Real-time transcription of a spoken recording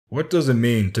What does it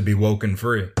mean to be woke and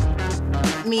free?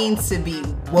 It means to be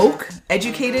woke,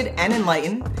 educated, and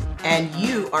enlightened, and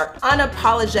you are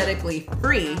unapologetically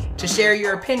free to share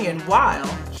your opinion while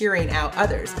hearing out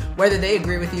others, whether they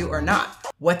agree with you or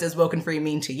not. What does woke and free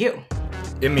mean to you?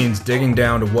 It means digging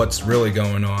down to what's really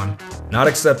going on, not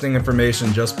accepting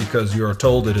information just because you are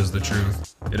told it is the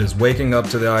truth. It is waking up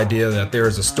to the idea that there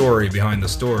is a story behind the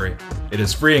story. It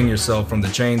is freeing yourself from the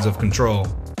chains of control.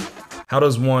 How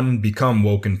does one become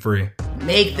woke and free?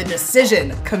 Make the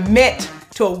decision. Commit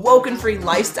to a woke and free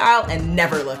lifestyle and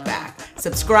never look back.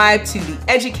 Subscribe to the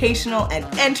educational and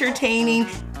entertaining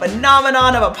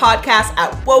phenomenon of a podcast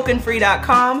at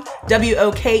wokenfree.com,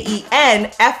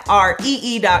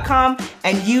 WOKENFREE.com,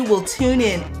 and you will tune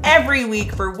in every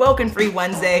week for Woke and Free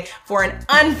Wednesday for an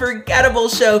unforgettable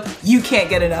show you can't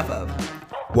get enough of.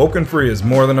 Woke and Free is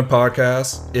more than a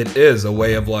podcast. It is a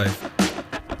way of life.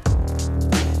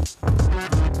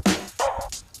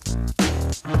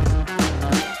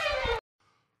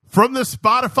 From the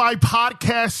Spotify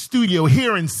podcast studio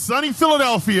here in sunny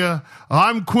Philadelphia,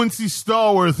 I'm Quincy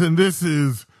Stallworth, and this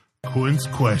is Quince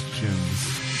Questions.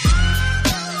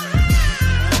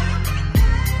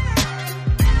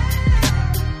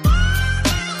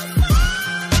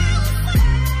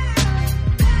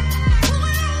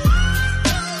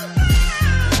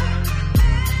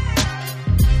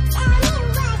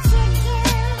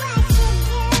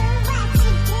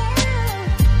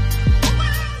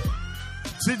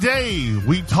 Today,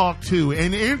 we talk to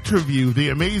and interview the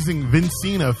amazing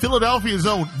Vincena, Philadelphia's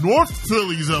own, North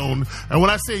Philly's own. And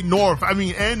when I say North, I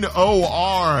mean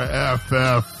Norff,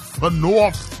 the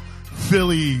North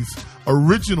Philly's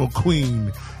original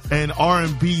queen and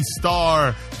R&B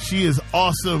star. She is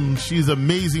awesome. She's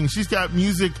amazing. She's got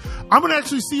music. I'm going to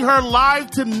actually see her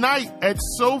live tonight at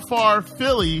So Far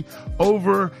Philly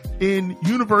over in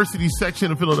University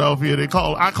section of Philadelphia.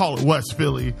 I call it West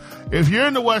Philly. If you're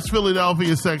in the West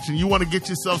Philadelphia section, you want to get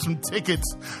yourself some tickets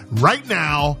right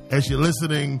now as you're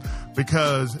listening,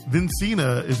 because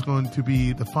Vincena is going to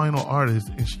be the final artist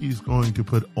and she's going to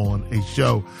put on a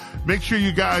show. Make sure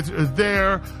you guys are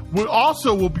there. We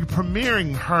also will be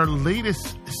premiering her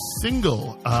latest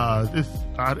single. It's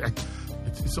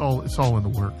all in the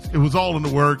works. It was all in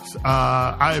the works.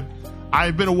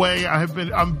 I've been away.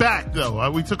 I'm back though.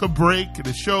 We took a break.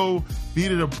 The show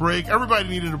needed a break. Everybody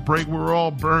needed a break. We were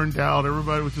all burned out.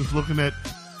 Everybody was just looking at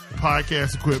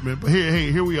podcast equipment. But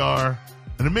here we are.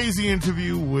 An amazing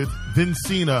interview with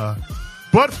Vincena.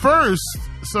 But first,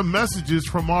 some messages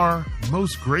from our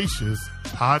most gracious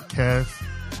podcast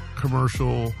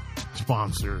commercial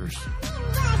sponsors.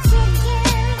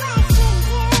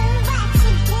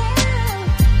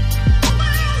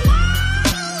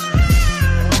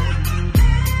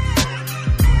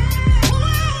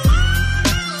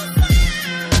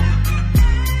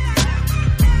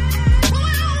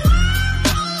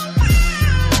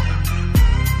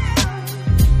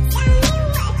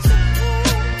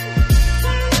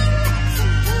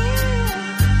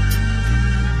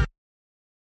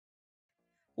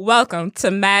 Welcome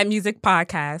to Mad Music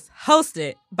Podcast,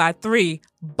 hosted by three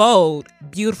bold,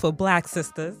 beautiful Black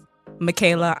sisters,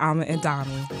 Michaela, Alma, and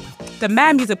Donnelly. The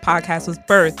Mad Music Podcast was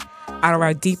birthed out of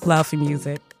our deep love for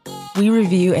music. We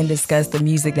review and discuss the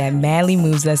music that madly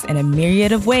moves us in a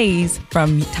myriad of ways,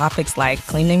 from topics like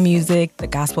cleaning music, the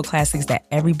gospel classics that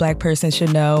every Black person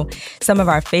should know, some of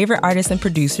our favorite artists and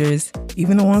producers,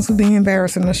 even the ones who be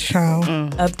embarrassing us, child.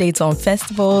 Updates on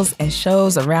festivals and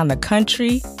shows around the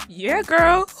country. Yeah,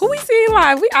 girl. Who we seeing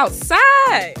live? We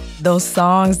outside. Those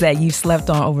songs that you've slept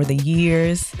on over the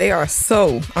years. They are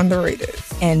so underrated.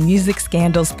 And music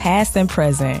scandals past and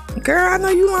present. Girl, I know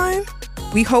you lying.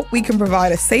 We hope we can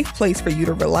provide a safe place for you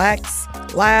to relax,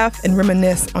 laugh, and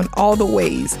reminisce on all the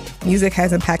ways music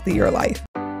has impacted your life.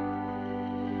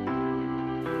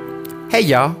 Hey,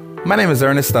 y'all. My name is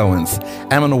Ernest Owens.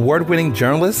 I'm an award-winning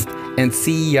journalist and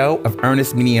CEO of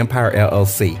Ernest Media Empire,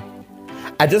 LLC.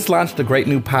 I just launched a great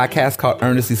new podcast called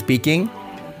Earnestly Speaking,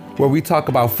 where we talk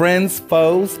about friends,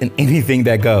 foes, and anything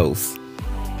that goes.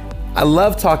 I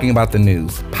love talking about the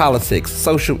news, politics,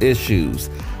 social issues,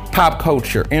 pop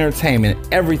culture, entertainment,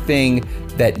 everything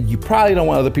that you probably don't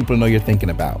want other people to know you're thinking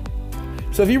about.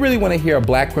 So if you really want to hear a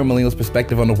Black queer millennial's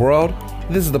perspective on the world,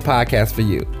 this is the podcast for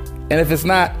you. And if it's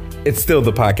not, it's still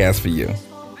the podcast for you.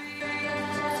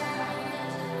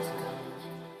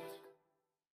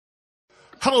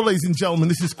 Hello, ladies and gentlemen.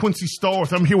 This is Quincy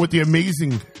Stallworth. I'm here with the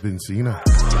amazing Vincena.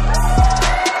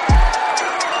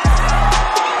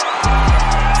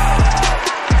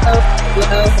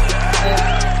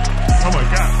 Oh my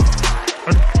God.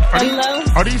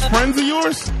 Are these friends of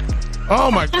yours? Oh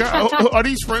my God. Are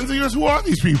these friends of yours? Who are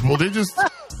these people? They're just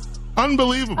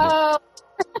Unbelievable.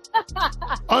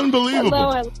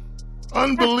 Unbelievable. Hello.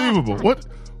 Unbelievable.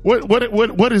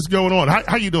 What is going on?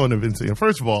 How you doing, Vincena?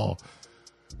 First of all,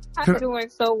 I'm doing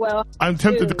so well. I'm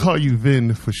tempted to call you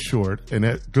Vin for short, and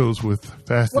that goes with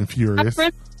Fast and Furious.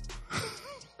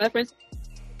 My friends.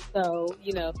 So,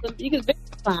 you can be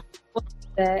fine.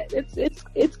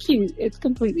 It's cute. It's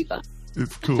completely fine.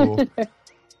 It's cool.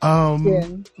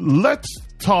 Let's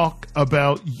talk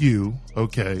about you.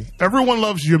 Okay. Everyone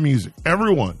loves your music.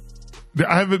 Everyone.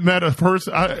 I haven't met a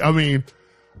person. I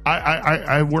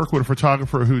work with a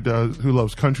photographer who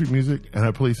loves country music, and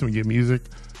I play some of your music.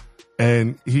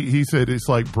 And he said it's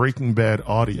like Breaking Bad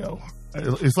audio.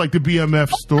 It's like the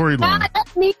BMF storyline.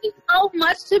 That means so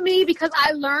much to me because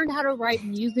I learned how to write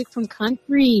music from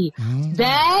country.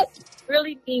 That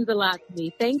really means a lot to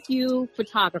me. Thank you,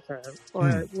 photographer,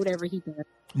 or whatever he does.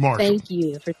 Marshall. Thank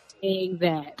you for saying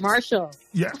that. Marshall.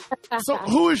 Yeah. So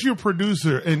who is your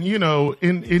producer? And,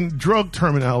 in drug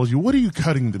terminology, what are you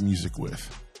cutting the music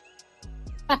with?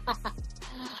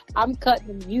 I'm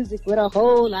cutting the music with a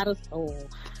whole lot of soul.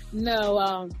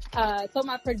 No, so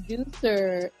my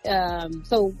producer,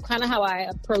 so kind of how I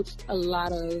approached a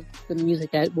lot of the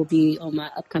music that will be on my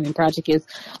upcoming project is,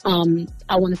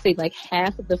 I want to say like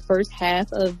the first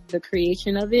half of the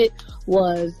creation of it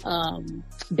was,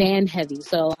 band heavy.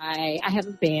 So I have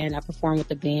a band, I perform with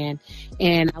the band,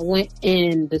 and I went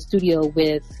in the studio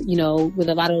with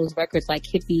a lot of those records like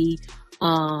Hippie.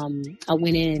 I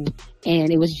went in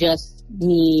and it was just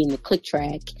me and the click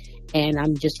track. And I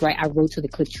wrote to the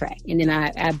click track, and then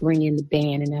I bring in the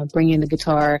band, and I bring in the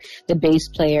guitar, the bass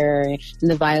player, and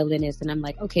the violinist, and I'm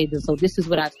like, okay, so this is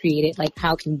what I've created. Like,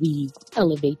 how can we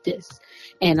elevate this?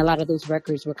 And a lot of those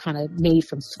records were kind of made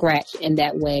from scratch in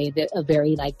that way, a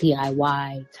very like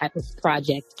DIY type of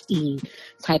project-y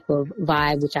type of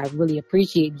vibe, which I really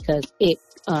appreciate because it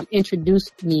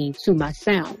introduced me to my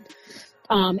sound.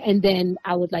 And then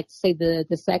I would like to say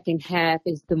the second half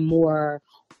is the more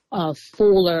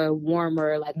fuller,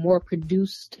 warmer, like more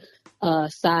produced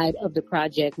side of the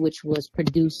project, which was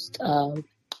produced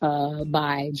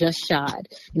by Just Shad,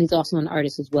 and he's also an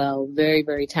artist as well. Very,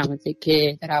 very talented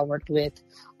kid that I worked with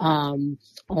on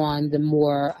the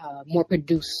more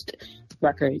produced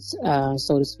records,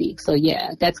 so to speak. So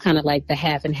yeah, that's kind of like the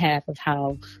half and half of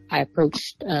how I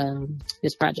approached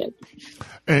this project.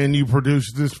 And you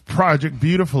produced this project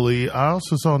beautifully. I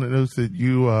also saw in the notes that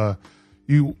you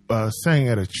sang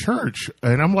at a church,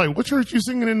 and I'm like, what church you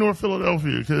singing in North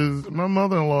Philadelphia? Because my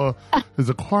mother-in-law is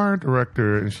a choir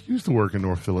director, and she used to work in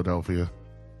North Philadelphia.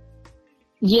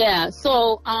 Yeah,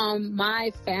 so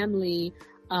my family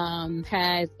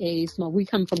has a small, we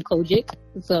come from Kojic,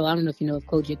 so I don't know if you know of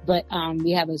Kojic, but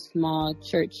we have a small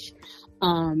church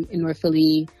in North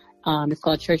Philly. It's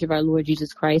called Church of Our Lord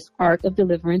Jesus Christ, Ark of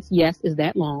Deliverance. Yes, is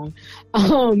that long.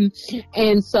 And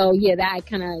so, yeah, that I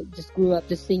kind of just grew up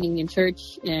just singing in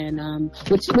church. And,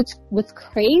 what's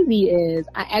crazy is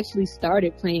I actually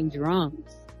started playing drums.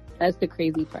 That's the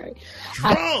crazy part.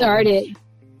 I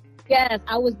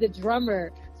was the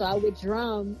drummer. So I would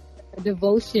drum a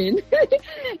devotion,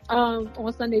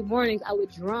 on Sunday mornings. I would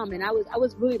drum, and I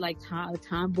was really like a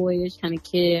tomboyish kind of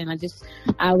kid, and I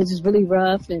was just really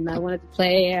rough, and I wanted to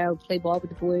play. I would play ball with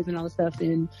the boys and all that stuff,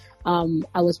 and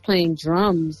I was playing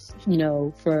drums,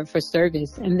 for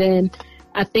service. And then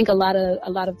I think a lot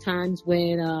of times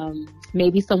when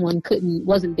maybe someone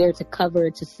wasn't there to cover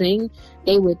to sing,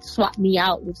 they would swap me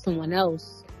out with someone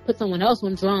else, put someone else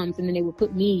on drums, and then they would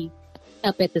put me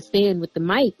up at the stand with the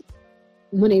mic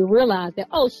when they realized that,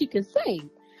 oh, she can sing.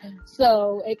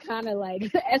 So it kind of like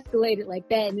escalated like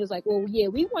that. And it was like, well, yeah,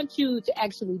 we want you to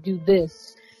actually do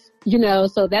this,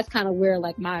 so that's kind of where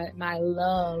like my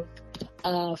love,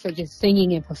 for just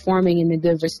singing and performing and the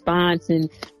good response. And,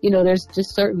 there's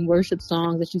just certain worship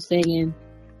songs that you sing and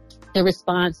the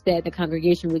response that the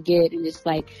congregation would get. And it's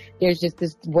like, there's just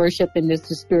this worship and this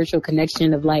spiritual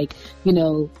connection of like,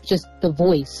 just the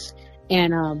voice.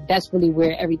 And that's really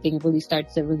where everything really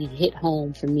starts to really hit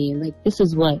home for me. And like, this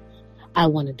is what I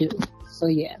want to do. So,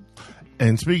 yeah.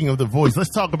 And speaking of the voice,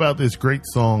 let's talk about this great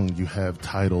song you have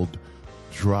titled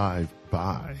Drive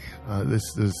By. This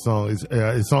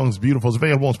song's beautiful. It's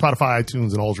available on Spotify,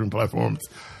 iTunes, and all streaming platforms.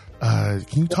 Can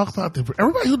you talk about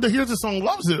everybody who hears the song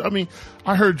loves it. I mean,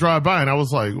 I heard Drive By and I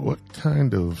was like, what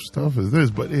kind of stuff is this?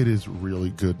 But it is really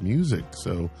good music.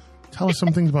 So tell us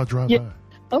some things about Drive By.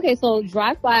 Okay, so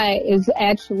Drive By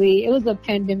it was a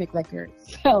pandemic record.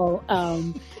 So,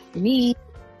 me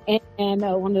and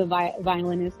one of the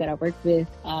violinists that I worked with,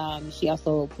 she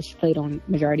played on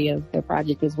majority of the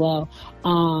project as well.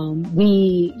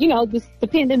 The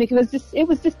pandemic, it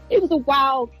was a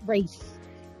wild race.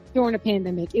 during the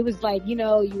pandemic. It was like, you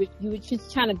know, you were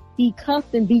just trying to be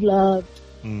cuffed and be loved.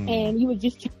 And you were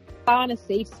just trying to find a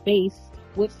safe space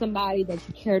with somebody that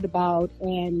you cared about.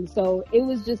 And so it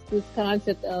was just this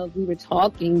concept of we were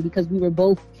talking because we were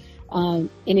both in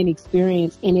an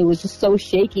experience, and it was just so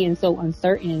shaky and so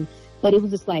uncertain. But it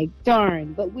was just like,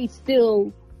 darn, but we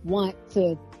still want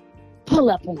to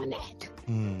pull up on that.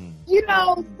 You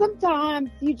know, sometimes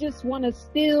you just want to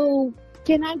still,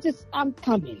 I'm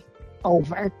coming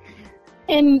over.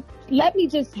 And let me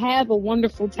just have a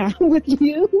wonderful time with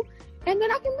you. And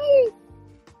then I can leave.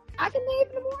 In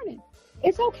the morning.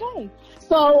 It's okay.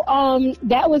 So,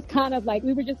 that was kind of like,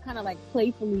 we were just kind of like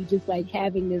playfully just like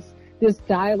having this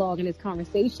dialogue and this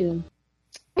conversation.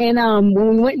 And,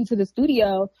 when we went into the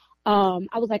studio,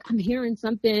 I was like, I'm hearing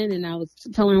something, and I was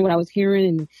telling her what I was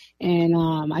hearing, and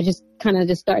I just kind of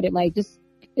just started like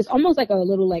it's almost like a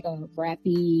little like a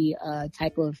rappy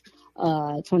type of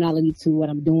tonality to what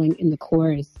I'm doing in the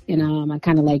chorus, and I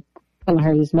kind of like telling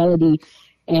her this melody,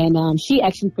 and she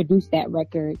actually produced that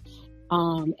record,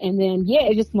 and then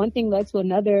it just one thing led to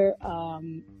another.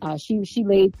 She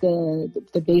laid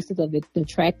the basis of the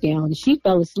track down, and she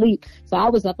fell asleep, so I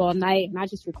was up all night, and I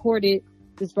just recorded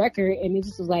this record, and it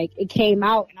just was like, it came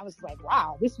out, and I was like,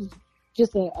 wow, this was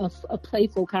just a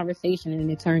playful conversation,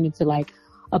 and it turned into like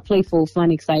a playful,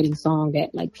 fun, exciting song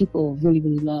that like people really,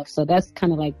 really love. So that's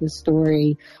kind of like the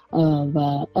story of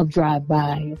Drive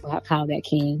By, of how that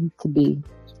came to be.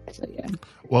 So yeah.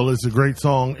 Well, it's a great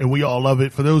song, and we all love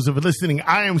it. For those of you listening,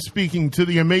 I am speaking to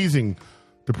the amazing,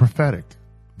 the prophetic,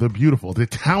 the beautiful, the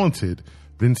talented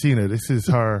Vincena. This is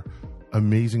her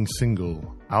amazing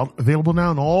single, out available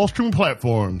now on all streaming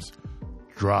platforms.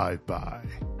 Drive By.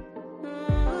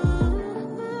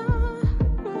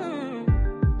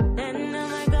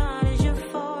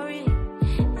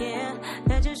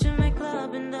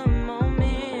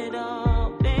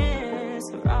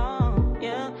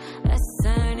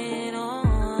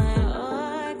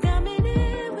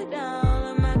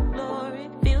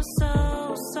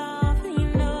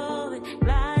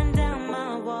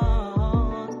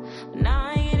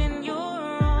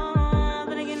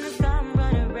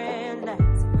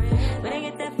 When I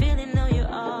get that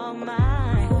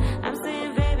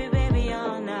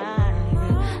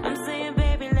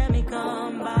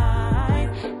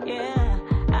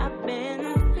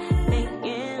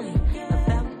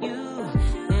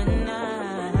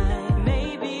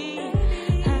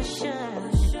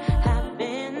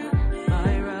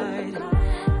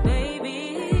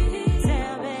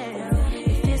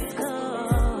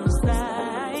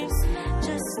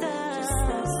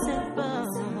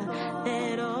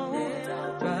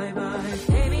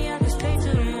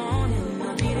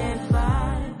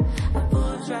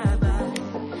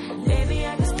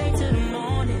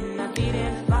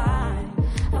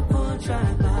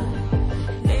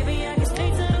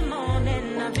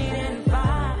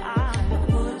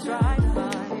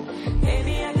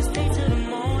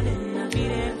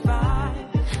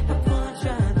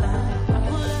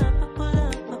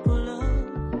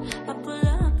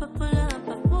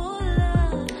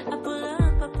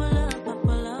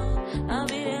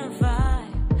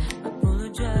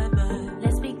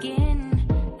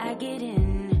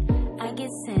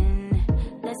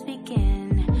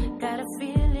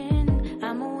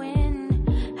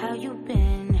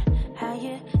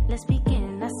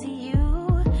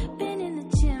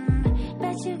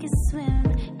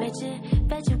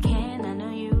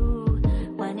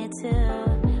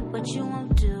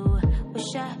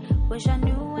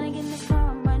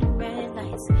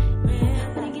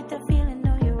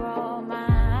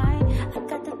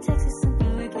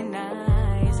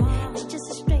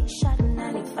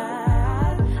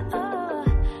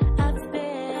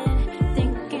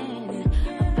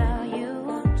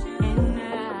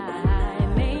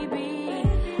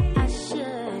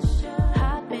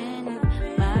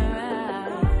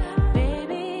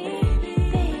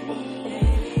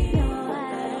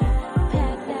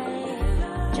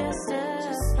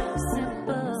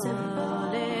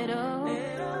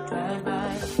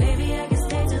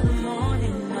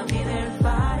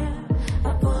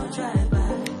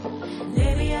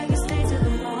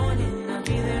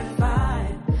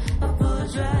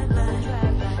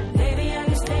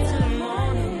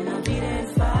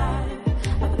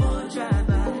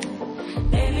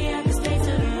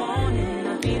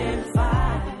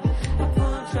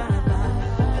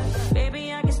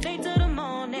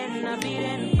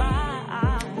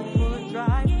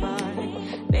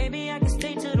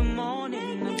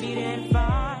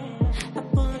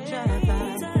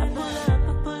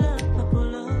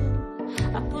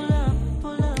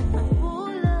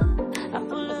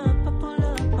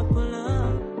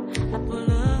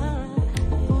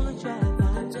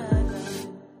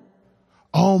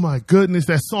Oh my goodness,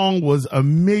 that song was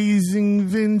amazing,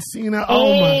 Vincena.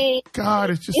 Oh my God,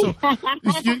 it's just so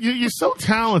you're so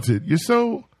talented. You're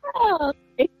so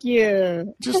thank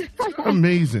you. Just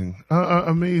amazing,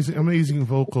 amazing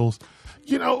vocals.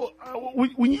 You know,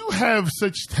 when you have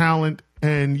such talent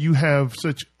and you have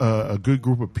such a good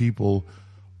group of people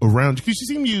around you,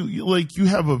 because you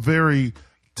have a very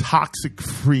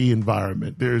toxic-free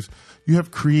environment. You have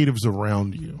creatives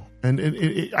around you,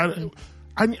 and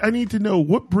I need to know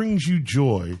what brings you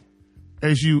joy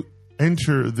as you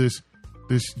enter this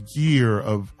year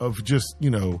of just, you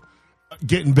know,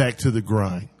 getting back to the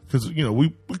grind. Because, you know,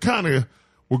 we kind of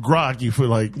were groggy for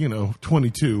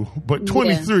 22, but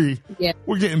 23,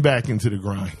 we're getting back into the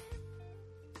grind.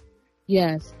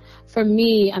 Yes. For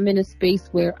me, I'm in a space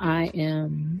where I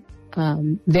am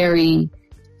very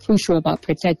crucial about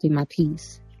protecting my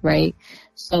peace, right?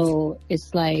 So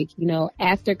it's like, you know,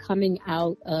 after coming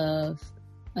out of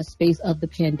a space of the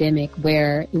pandemic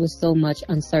where it was so much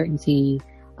uncertainty,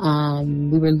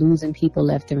 we were losing people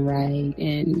left and right,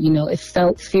 and, you know, it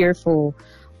felt fearful.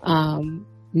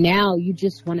 Now you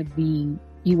just want to be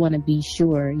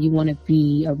sure, you want to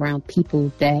be around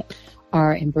people that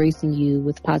are embracing you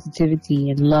with positivity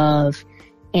and love.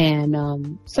 And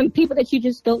some people that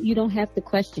you don't have to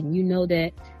question. You know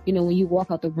that, you know, when you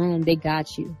walk out the room, they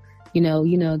got you. You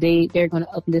know, they're going to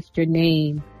uplift your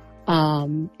name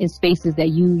in spaces that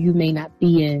you may not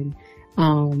be in.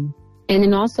 And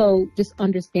then also just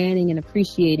understanding and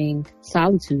appreciating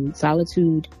solitude.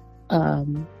 Solitude,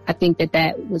 I think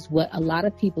that was what a lot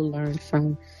of people learned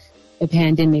from the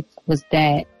pandemic, was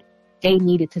that they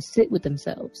needed to sit with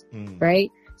themselves,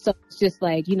 right? So it's just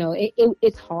like, you know,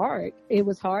 it's hard. It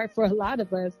was hard for a lot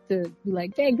of us to be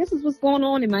like, dang, this is what's going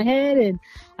on in my head. And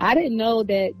I didn't know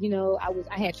that, you know,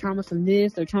 I had trauma from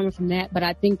this or trauma from that. But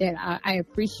I think that I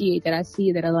appreciate that. I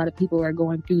see that a lot of people are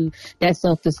going through that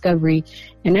self-discovery.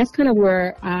 And that's kind of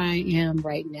where I am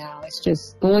right now. It's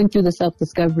just going through the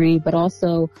self-discovery, but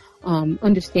also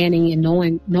understanding and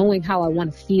knowing how I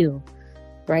want to feel.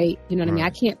 Right. You know what I mean? I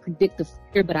can't predict the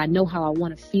future, but I know how I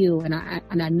want to feel. And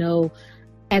I know,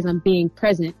 as I'm being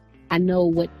present, I know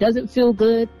what doesn't feel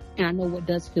good and I know what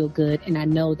does feel good. And I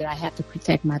know that I have to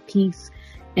protect my peace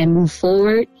and move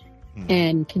forward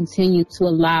and continue to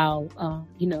allow,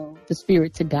 you know, the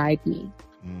spirit to guide me.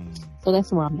 So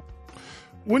that's where I'm at.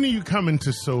 When are you coming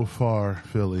to So Far,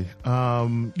 Philly?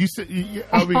 You said,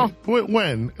 I mean,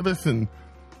 when? Listen,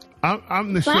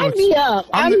 I'm the show. Sign me up.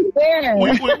 I'm there.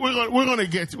 We're going to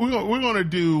get you. We're going to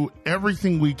do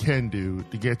everything we can do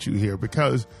to get you here,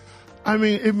 because I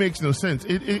mean, it makes no sense.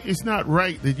 It's not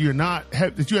right that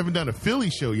that you haven't done a Philly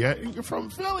show yet, and you're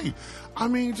from Philly. I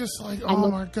mean, just like,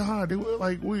 oh my God,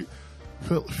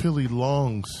 Philly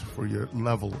longs for your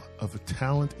level of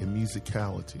talent and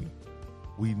musicality.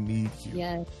 We need you.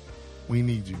 Yes. We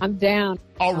need you. I'm down.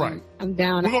 All right. I'm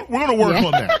down. We're going to work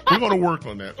on that. We're going to work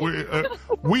on that.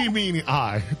 We meaning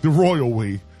I, the royal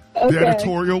we, the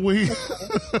editorial we.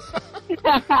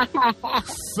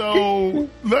 So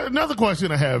another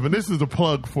question I have, and this is a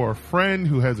plug for a friend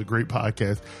who has a great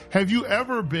podcast. Have you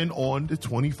ever been on the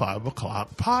 25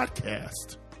 O'Clock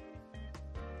podcast?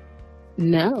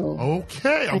 No.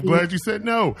 Okay. I'm glad you said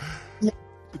no.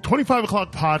 The 25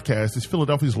 O'Clock podcast is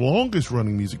Philadelphia's longest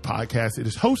running music podcast. It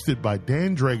is hosted by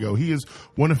Dan Drago. He is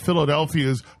one of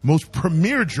Philadelphia's most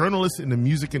premier journalists in the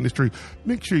music industry.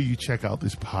 Make sure you check out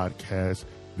this podcast,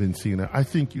 Vincena. I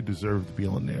think you deserve to be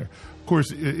on there. Of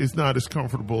course, it's not as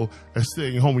comfortable as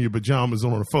staying home in your pajamas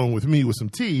on the phone with me with some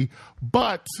tea,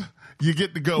 but you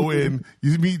get to go in,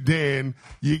 you meet Dan,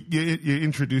 you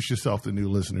introduce yourself to new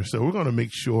listeners. So we're going to make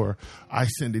sure I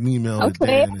send an email to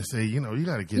Dan and say, you know, you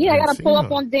got to get I got to pull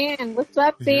up on Dan. What's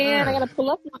up, Dan? I got to pull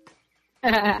up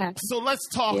on. So let's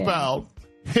talk about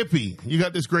Hippie. You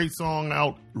got this great song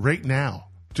out right now,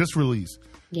 just released.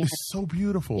 Yeah. It's so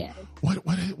beautiful. Yeah. What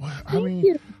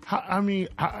I mean,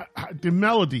 the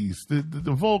melodies, the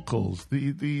vocals,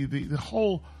 the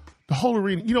whole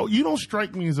arena. You know, you don't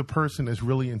strike me as a person that's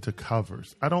really into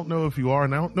covers. I don't know if you are,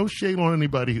 and I don't no shade on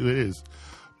anybody who is,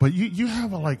 but you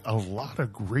have a lot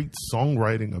of great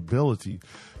songwriting ability.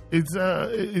 It's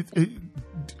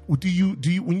do you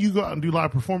when you go out and do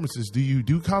live performances, do you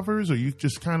do covers, or you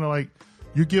just kind of like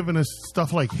you're giving us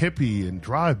stuff like Hippie and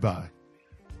Drive By?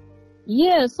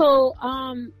 Yeah, so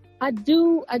I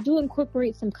do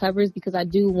incorporate some covers because I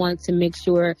do want to make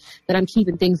sure that I'm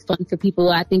keeping things fun for people.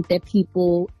 I think that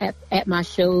people at my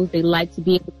shows, they like to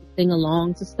be able to sing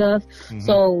along to stuff. Mm-hmm.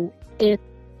 So if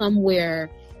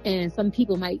somewhere, and some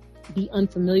people might be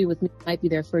unfamiliar with me, might be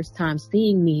their first time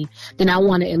seeing me, then I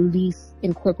want to at least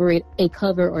incorporate a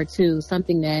cover or two,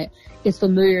 something that is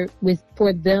familiar with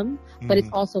for them, but it's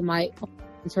also my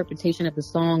interpretation of the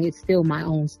song. It's still my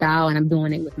own style, and I'm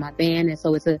doing it with my band, and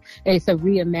so it's a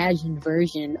reimagined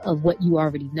version of what you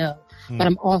already know. But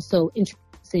I'm also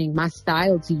introducing my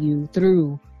style to you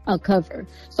through a cover.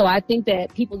 So I think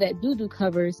that people that do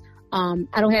covers, I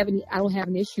don't have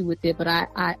an issue with it, but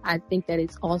I think that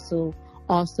it's also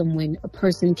awesome when a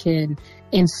person can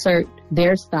insert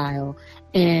their style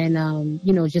and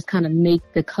just kind of make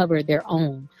the cover their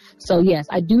own. So yes,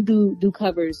 I do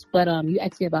covers, but you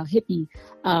asked me about Hippie.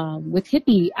 With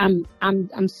Hippie,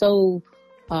 I'm so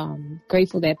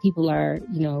grateful that people are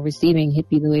receiving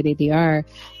Hippie the way that they are,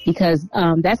 because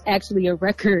that's actually a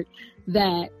record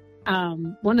that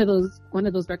one of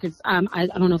those records. I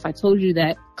don't know if I told you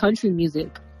that country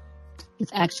music is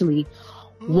actually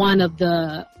one of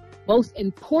the most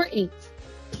important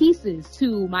pieces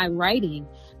to my writing.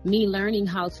 Me learning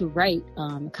how to write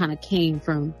kind of came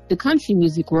from the country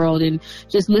music world, and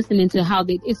just listening to how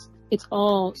it's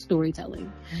all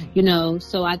storytelling,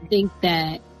 So I think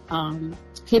that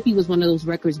Hippie was one of those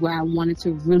records where I wanted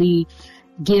to really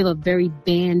give a very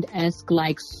band-esque,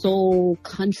 like soul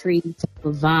country type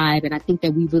of vibe, and I think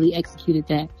that we really executed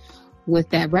that with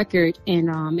that record. And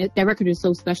that record is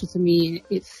so special to me.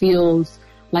 It feels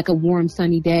like a warm,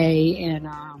 sunny day, and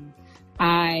I'm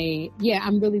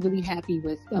really, really happy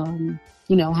with how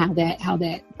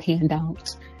that panned out.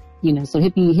 So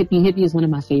Hippie is one of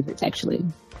my favorites, actually.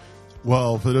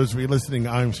 Well, for those of you listening,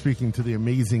 I'm speaking to the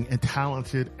amazing and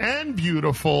talented and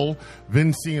beautiful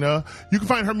Vincena. You can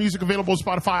find her music available on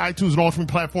Spotify, iTunes, and all streaming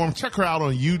platforms. Check her out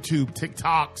on YouTube,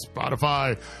 TikTok,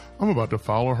 Spotify. I'm about to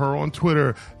follow her on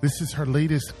Twitter. This is her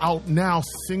latest out now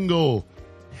single,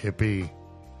 Hippie.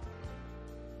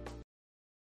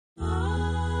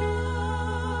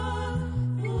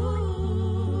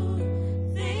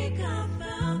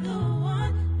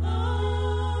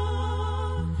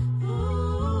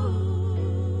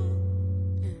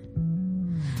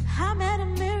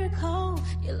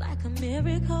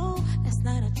 Miracle, that's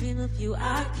not a dream of you.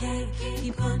 I can't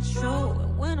keep control.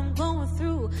 And when I'm going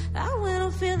through, when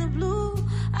I'm feeling blue,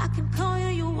 I can call you,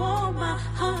 you warm my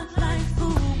heart like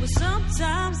food. But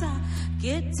sometimes I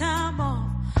get time off.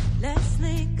 Let's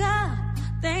link up.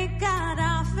 Thank God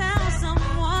I found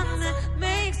someone that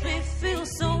makes me feel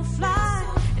so fly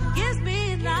and gives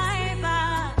me life.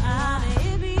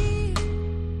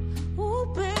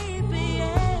 Ooh, baby,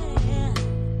 yeah.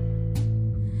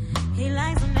 He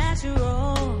likes them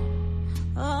natural.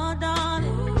 Oh, darling.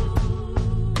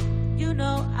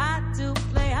 I do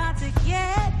play hard to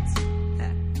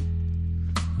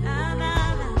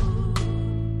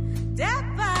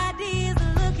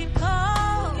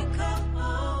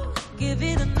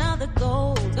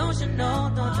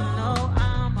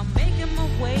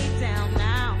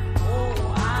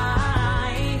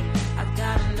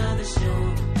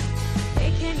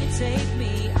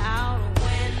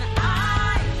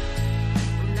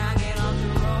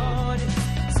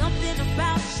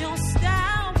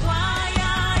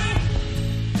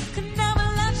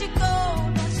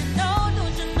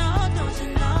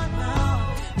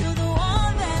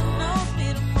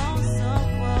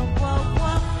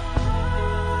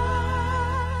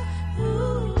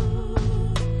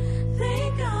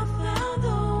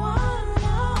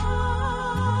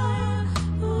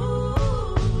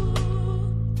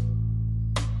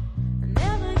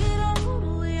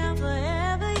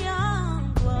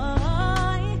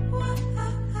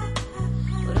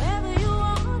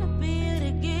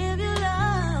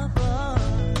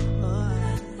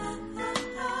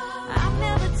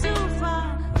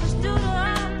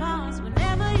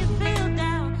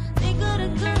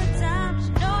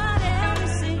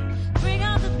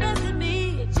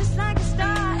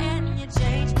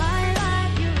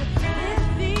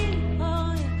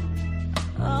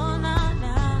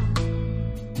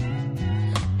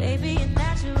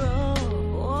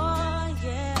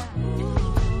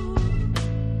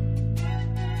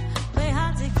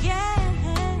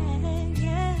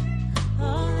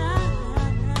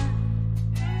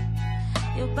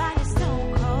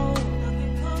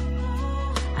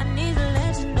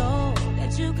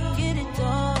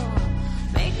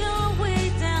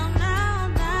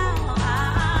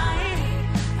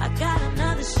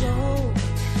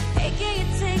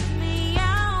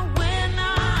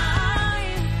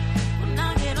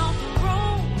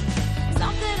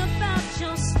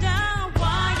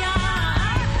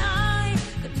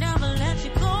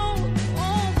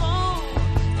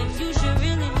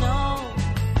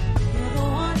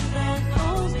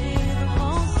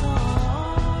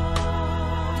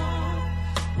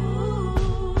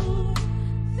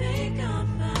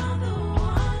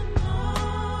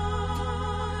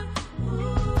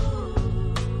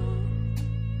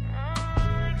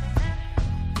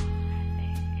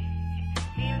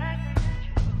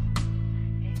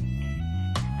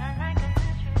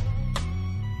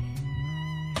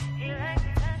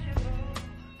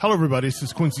Hello, everybody. This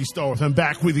is Quincy Starworth. I'm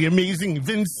back with the amazing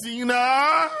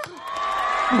Vincena.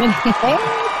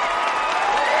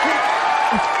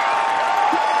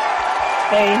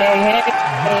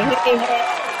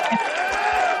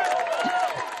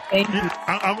 Thank you.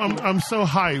 I'm so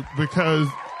hyped because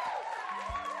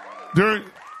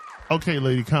okay,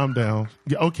 lady, calm down.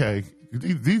 Yeah, okay,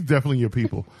 these definitely your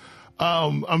people.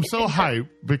 I'm so hyped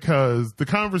because the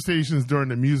conversations during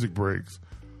the music breaks,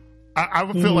 I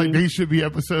would feel like they should be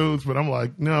episodes, but I'm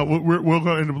like, no, we're going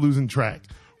to end up losing track.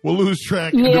 We'll lose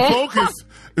track. Yeah. The focus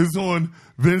is on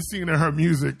Vincena and her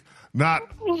music, not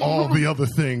all the other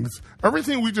things.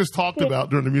 Everything we just talked about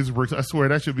during the music breaks, I swear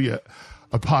that should be a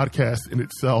podcast in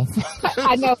itself.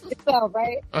 I know itself,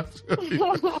 right?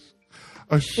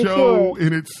 A show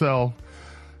in itself.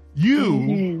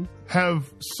 You have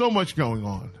so much going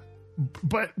on,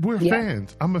 but we're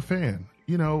fans. I'm a fan.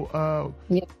 You know,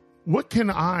 what can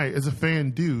I, as a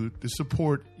fan, do to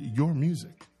support your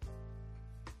music?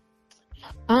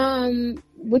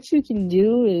 What you can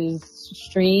do is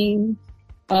stream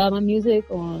my music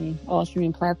on all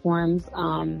streaming platforms.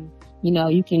 You know,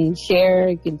 you can share,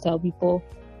 you can tell people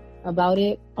about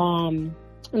it. And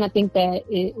I think that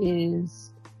it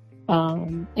is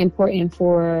important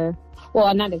well,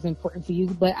 not as important for you,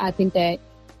 but I think that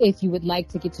if you would like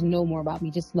to get to know more about me,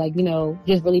 just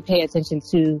really pay attention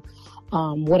to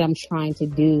what I'm trying to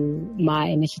do, my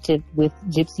initiative with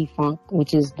Gypsy Funk,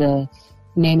 which is the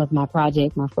name of my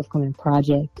project, my forthcoming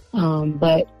project.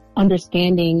 But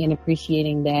understanding and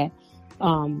appreciating that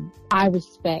I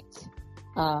respect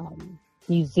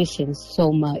musicians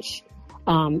so much.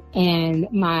 And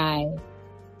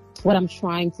what I'm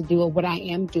trying to do, or what I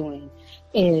am doing,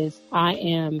 is I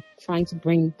am trying to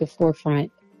bring the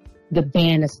forefront the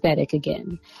band aesthetic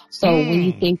again. So when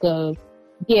you think of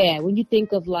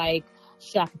like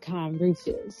Chaka Khan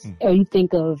Rufus, or you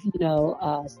think of,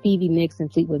 Stevie Nicks and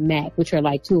Fleetwood Mac, which are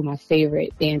like two of my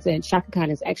favorite bands, and Chaka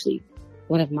Khan is actually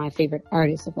one of my favorite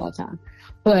artists of all time.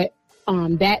 But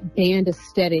that band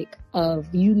aesthetic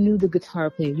of, you knew the guitar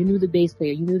player, you knew the bass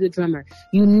player, you knew the drummer,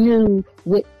 you knew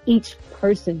what each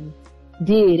person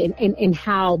did and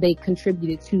how they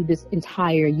contributed to this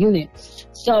entire unit.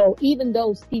 So even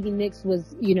though Stevie Nicks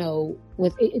was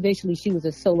eventually she was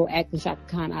a solo act, and Chaka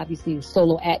Khan obviously was a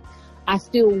solo act, I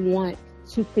still want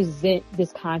to present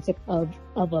this concept of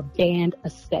a band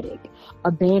aesthetic,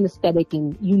 and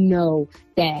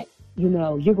that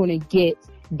you're going to get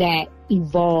that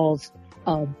evolved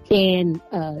band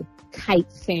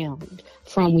type sound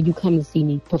from when you come to see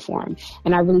me perform.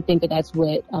 And I really think that that's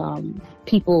what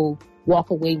people walk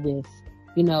away with,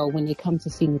 when they come to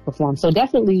see me perform. So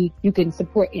definitely you can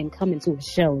support and come into a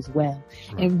show as well,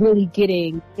 and really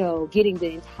getting the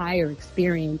entire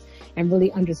experience and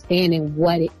really understanding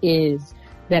what it is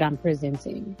that I'm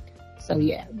presenting. So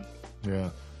yeah.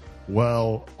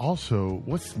 Well, also,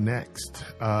 what's next?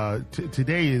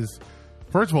 Today is,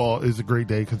 first of all, is a great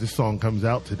day because this song comes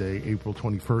out today, April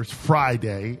 21st,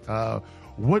 Friday.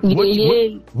 What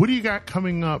do you got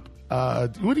coming up?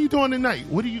 What are you doing tonight?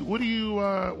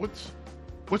 What's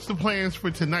the plans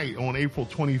for tonight on April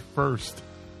 21st,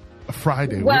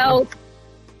 Friday? Well,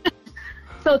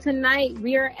 so tonight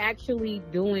we are actually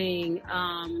doing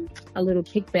a little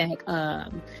kickback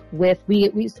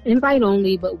we invite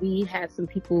only, but we have some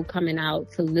people coming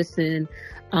out to listen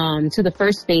to the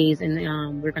first phase,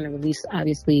 and we're going to release,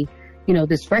 obviously,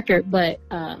 this record. But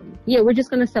we're just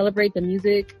going to celebrate the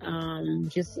music,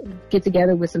 just get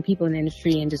together with some people in the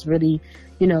industry and just really,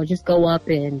 just go up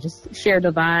and just share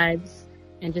the vibes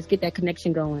and just get that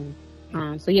connection going.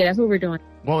 So that's what we're doing.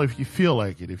 Well, if you feel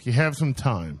like it, if you have some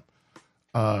time,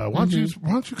 why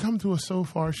don't you come to a So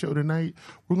Far show tonight?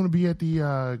 We're going to be at the,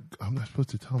 I'm not supposed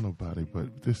to tell nobody,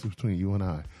 but this is between you and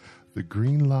I, the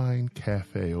Green Line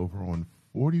Cafe over on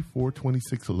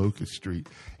 4426 Locust Street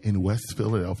in West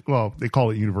Philadelphia. Well, they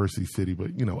call it University City,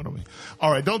 but you know what I mean.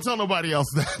 All right, don't tell nobody else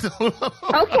that.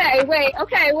 Okay,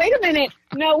 wait a minute.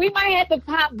 No, we might have to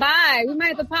pop by. We might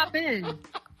have to pop in.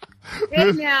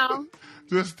 Now.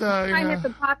 Just, might have to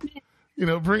pop in.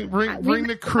 Bring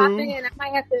the crew. Pop in. I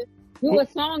might have to do a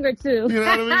song or two. You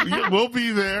know what I mean? We'll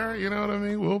be there. You know what I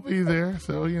mean? We'll be there.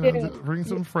 So, bring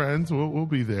some friends. We'll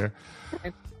be there.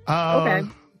 Okay.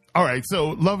 All right.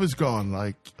 So Love Is Gone.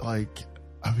 I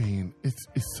mean,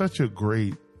 it's such a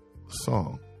great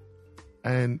song.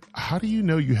 And how do you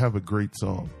know you have a great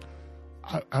song?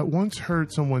 I once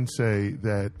heard someone say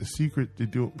that the secret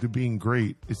to being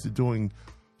great is to doing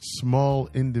small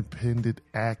independent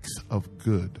acts of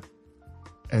good.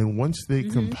 And once they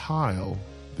compile,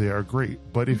 they are great.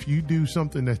 But if you do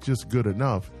something that's just good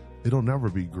enough, it'll never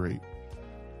be great.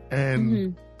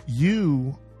 And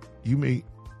you may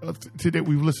today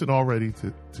we've listened already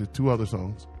to 2 other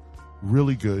songs.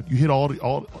 Really good. You hit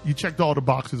you checked all the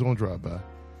boxes on Drive By.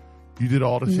 You did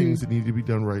all the things that needed to be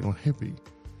done right on Hippie.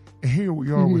 And here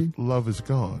we are with Love Is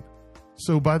Gone.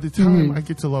 So by the time I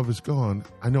get to Love Is Gone,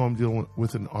 I know I'm dealing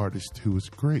with an artist who is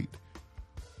great.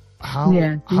 How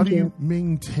do you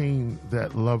maintain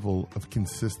that level of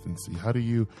consistency?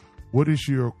 What is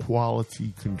your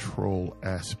quality control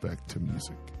aspect to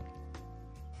music?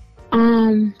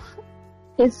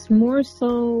 It's more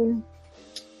so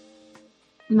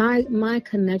my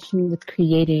connection with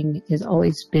creating has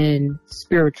always been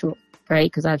spiritual, right?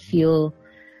 Because I feel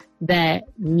that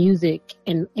music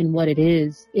and what it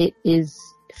is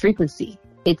frequency.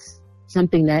 It's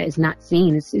something that is not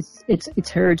seen. It's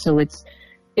heard. So it's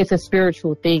a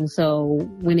spiritual thing. So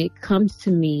when it comes to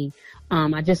me,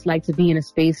 I just like to be in a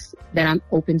space that I'm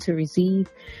open to receive.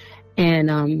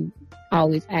 And, I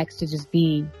always ask to just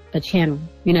be a channel.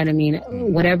 You know what I mean?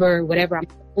 Whatever I'm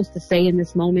supposed to say in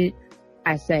this moment,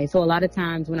 I say. So a lot of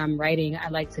times when I'm writing, I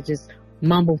like to just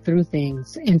mumble through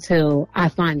things until I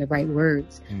find the right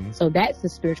words. So that's the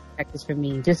spiritual practice for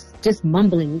me. Just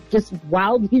mumbling, just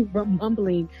wildly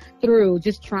mumbling through,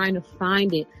 just trying to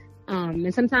find it.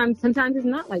 And sometimes it's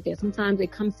not like that. Sometimes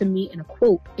it comes to me in a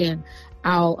quote, and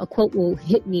a quote will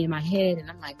hit me in my head, and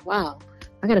I'm like, wow,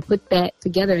 I got to put that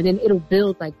together, and then it'll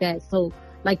build like that. So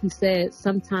like you said,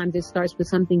 sometimes it starts with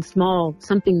something small,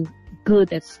 something good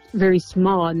that's very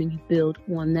small, and then you build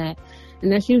on that.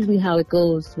 And that's usually how it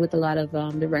goes with a lot of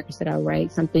the records that I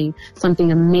write. Something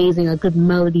amazing, a good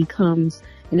melody comes,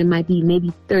 and it might be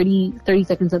maybe 30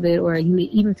 seconds of it, or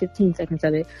even 15 seconds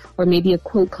of it, or maybe a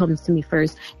quote comes to me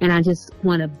first, and I just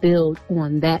want to build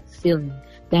on that feeling,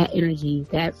 that energy,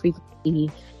 that frequency,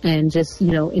 and just,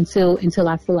 until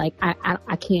I feel like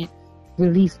I can't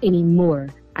release any more.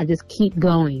 I just keep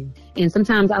going. And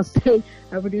sometimes I'll stay,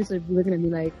 our producer will be looking at me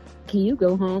like, can you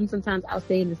go home? Sometimes I'll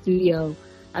stay in the studio.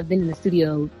 I've been in the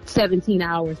studio 17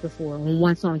 hours before on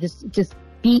one song, just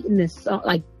beating this song,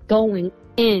 like going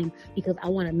in, because I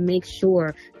want to make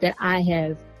sure that I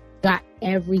have got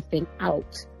everything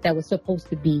out that was supposed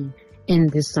to be in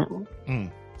this song.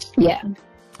 Yeah.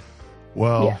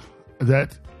 Well,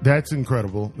 that's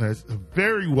incredible. That's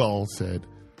very well said.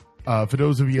 For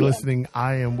those of you listening,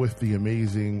 I am with the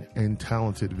amazing and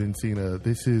talented Vincena.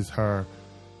 This is her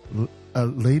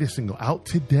latest single, out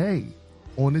today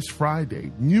on this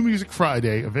Friday. New Music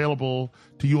Friday, available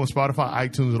to you on Spotify,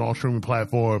 iTunes, and all streaming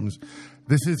platforms.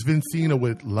 This is Vincena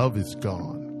with Love Is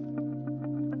Gone.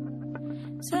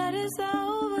 Said it's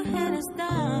over and it's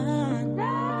done.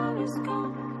 Love is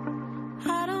gone.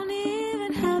 I don't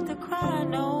even have to cry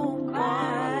no more.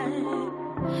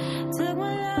 Took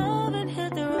my love and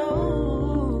hit the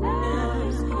road. Love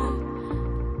is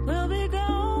gone. We'll be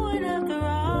going after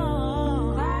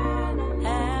all.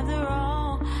 After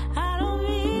all, I don't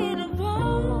mean to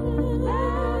blow.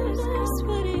 Just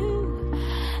with you,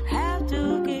 have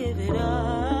to give it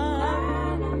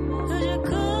up. 'Cause you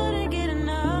couldn't get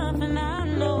enough, and I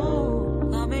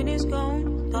know. I mean, it's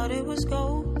gone. Thought it was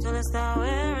gold till it started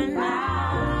wearing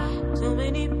out. Too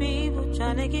many people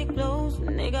trying to get close,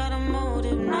 and they got a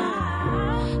motive now.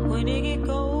 When they get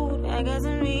cold, I got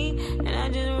some meat, and I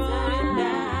just wrote it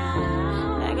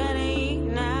down. I gotta eat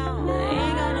now. They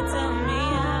ain't gonna tell me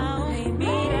how. Maybe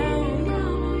they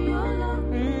count on your love.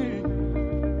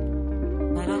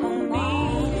 But I won't be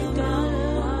done.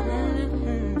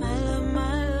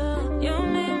 My love. You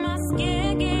made my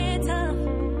skin get tough.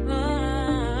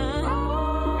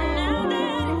 Now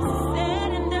that it's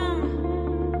said and done.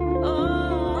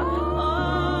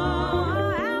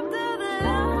 After the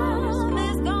love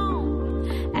is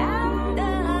gone.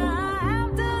 After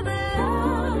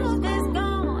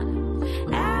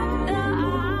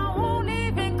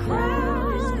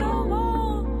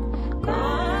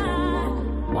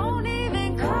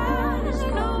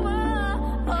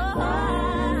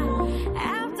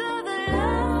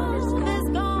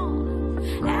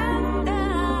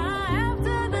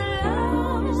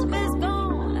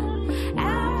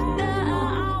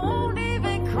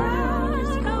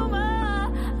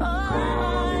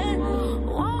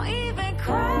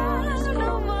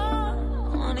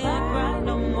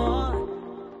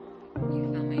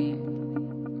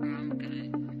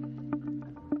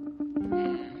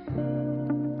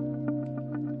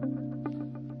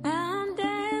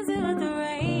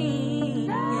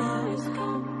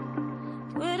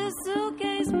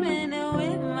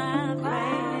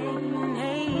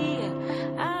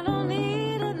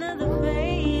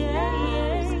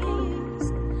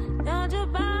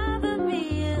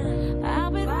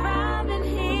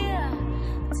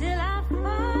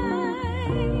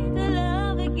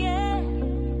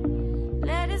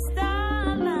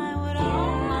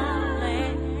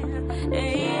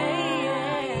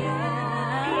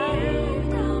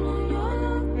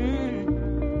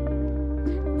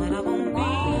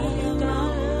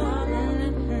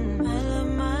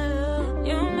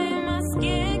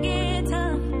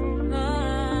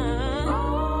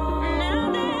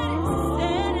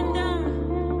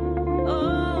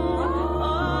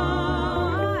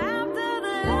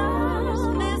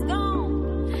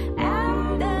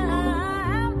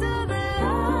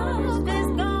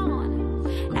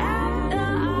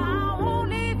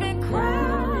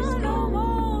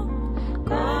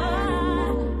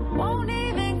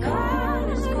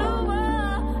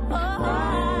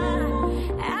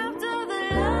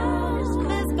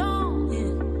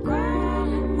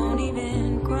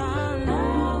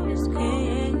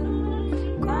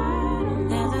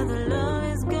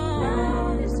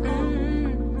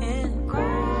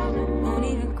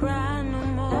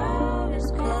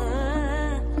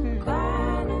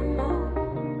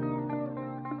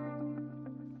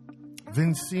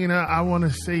Vincena, I want to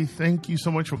say thank you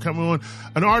so much for coming on.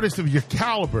 An artist of your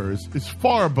caliber is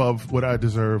far above what I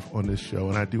deserve on this show,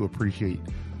 and I do appreciate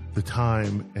the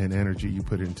time and energy you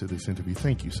put into this interview.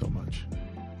 Thank you so much.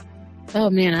 Oh,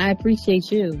 man, I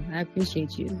appreciate you. Of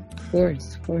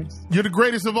course. You're the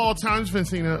greatest of all times,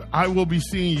 Vincena. I will be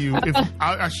seeing you.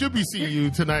 I should be seeing you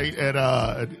tonight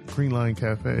at Green Line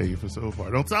Cafe for so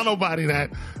far. Don't tell nobody that.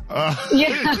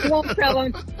 I won't tell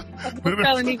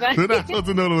anybody. They're not supposed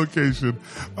to know the location.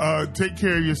 Take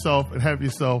care of yourself and have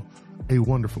yourself a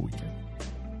wonderful weekend.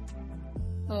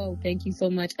 Oh, thank you so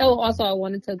much. Oh, also, I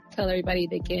wanted to tell everybody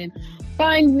they can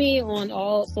find me on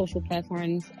all social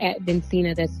platforms at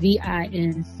Vincena. That's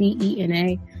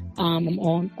Vincena. I'm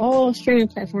on all streaming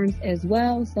platforms as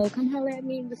well. So come holler at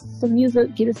me with some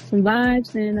music, get us some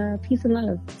vibes, and peace and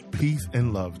love. Peace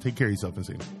and love. Take care of yourself,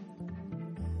 Vincena.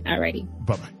 Alrighty.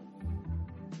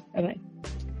 Bye-bye. Bye-bye.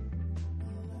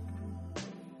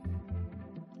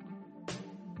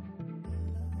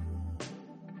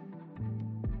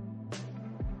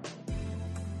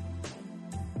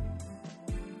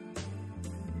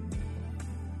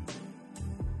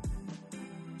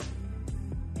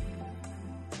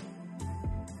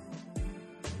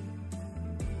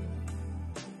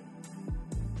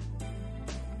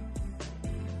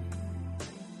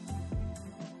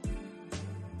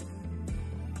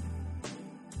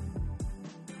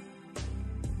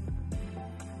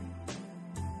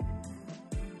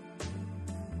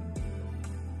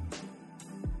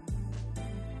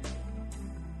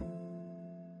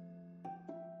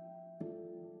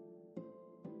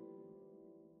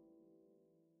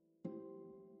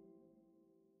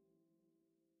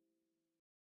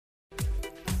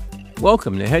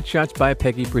 Welcome to Headshots by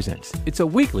Peggy Presents. It's a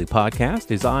weekly podcast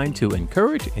designed to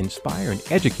encourage, inspire, and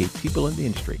educate people in the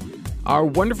industry. Our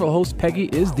wonderful host, Peggy,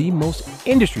 is the most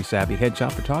industry-savvy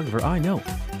headshot photographer I know.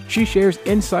 She shares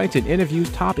insights and interviews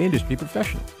top industry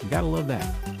professionals. You gotta love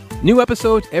that. New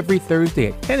episodes every Thursday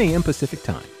at 10 a.m. Pacific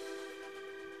Time.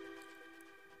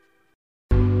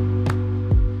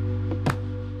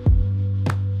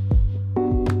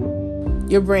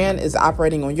 Your brand is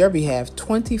operating on your behalf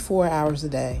 24 hours a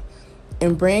day,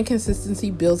 and brand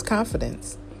consistency builds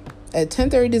confidence. At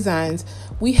 1030 Designs,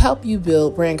 we help you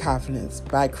build brand confidence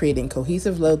by creating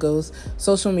cohesive logos,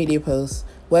 social media posts,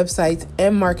 websites,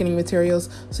 and marketing materials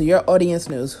so your audience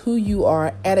knows who you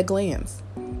are at a glance.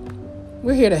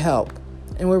 We're here to help,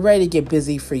 and we're ready to get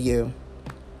busy for you.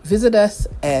 Visit us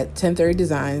at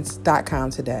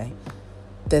 1030designs.com today.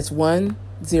 That's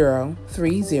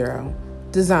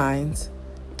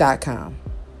 1030designs.com.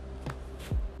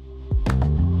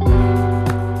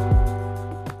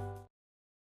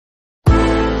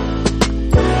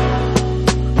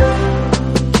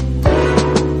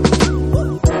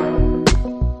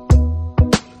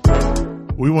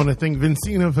 We want to thank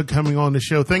Vincena for coming on the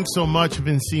show. Thanks so much,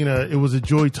 Vincena. It was a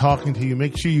joy talking to you.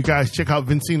 Make sure you guys check out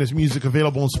Vincena's music,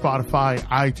 available on Spotify,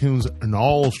 iTunes, and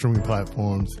all streaming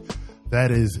platforms. That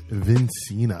is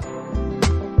Vincena.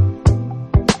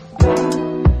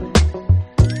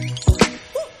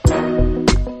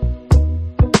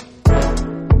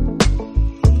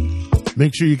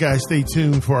 Make sure you guys stay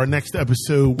tuned for our next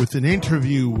episode with an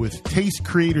interview with Taste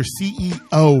Creator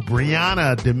CEO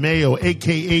Brianna DeMeo,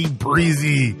 a.k.a.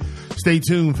 Breezy. Stay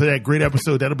tuned for that great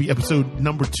episode. That'll be episode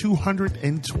number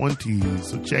 220.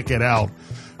 So check it out.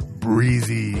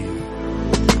 Breezy.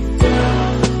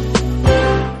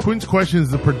 Quinn's Question is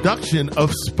the production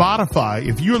of Spotify.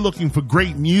 If you're looking for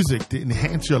great music to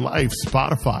enhance your life,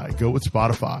 Spotify. Go with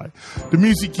Spotify. The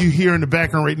music you hear in the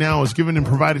background right now is given and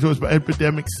provided to us by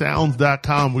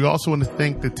EpidemicSounds.com. We also want to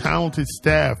thank the talented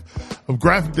staff of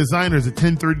graphic designers at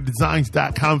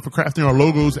 1030designs.com for crafting our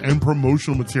logos and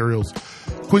promotional materials.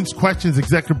 Quinn's Questions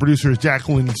executive producer is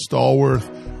Jacqueline Stallworth.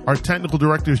 Our technical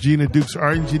director is Gina Dukes.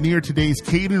 Our engineer today is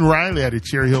Caden Riley out of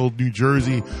Cherry Hill, New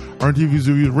Jersey. Our interviews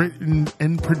are written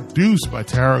and produced by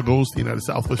Tara Goldstein out of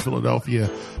Southwest Philadelphia.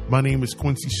 My name is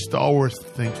Quincy Stallworth.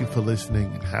 Thank you for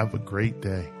listening and have a great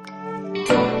day.